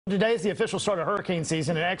Today is the official start of hurricane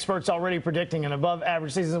season, and experts already predicting an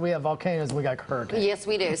above-average season. We have volcanoes and we got hurricanes. Yes,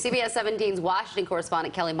 we do. CBS 17's Washington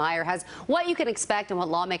correspondent Kelly Meyer has what you can expect and what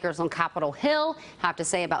lawmakers on Capitol Hill have to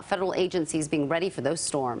say about federal agencies being ready for those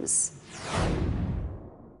storms.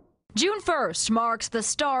 June 1st marks the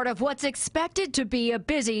start of what's expected to be a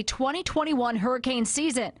busy 2021 hurricane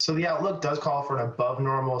season. So the outlook does call for an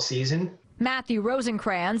above-normal season. Matthew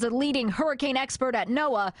Rosencrans, a leading hurricane expert at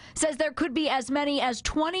NOAA, says there could be as many as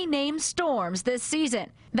 20 named storms this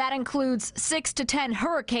season. That includes 6 to 10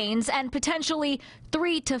 hurricanes and potentially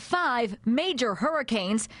 3 to 5 major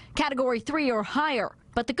hurricanes, Category 3 or higher.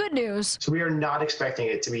 But the good news... So we are not expecting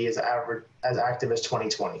it to be as active as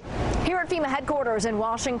 2020. Here at FEMA headquarters in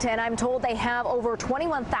Washington, I'm told they have over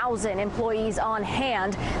 21,000 employees on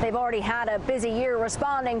hand. They've already had a busy year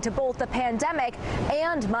responding to both the pandemic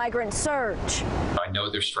and migrant surge. I know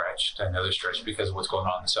they're stretched. I know they're stretched because of what's going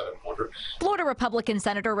on in the southern border. Florida Republican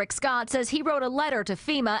Senator Rick Scott says he wrote a letter to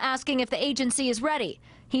FEMA asking if the agency is ready.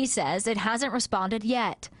 He says it hasn't responded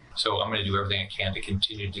yet. So I'm going to do everything I can to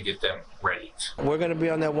continue to get them ready. We're going to be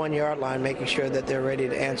on that 1 yard line, making sure that they're ready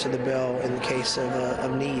to answer the bell in the case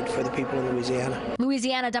of need for the people in Louisiana.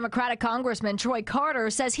 Louisiana Democratic Congressman Troy Carter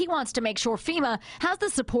says he wants to make sure FEMA has the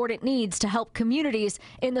support it needs to help communities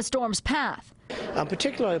in the storm's path.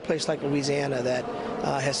 Particularly a place like Louisiana that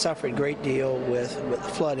has suffered a great deal with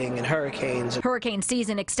flooding and hurricanes. Hurricane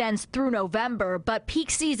season extends through November, but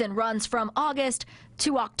peak season runs from August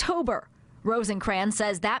to October. Rosencrans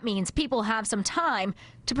says that means people have some time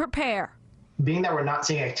to prepare. Being that we're not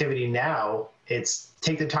seeing activity now, it's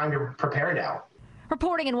take the time to prepare now.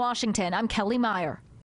 Reporting in Washington, I'm Kelly Meyer.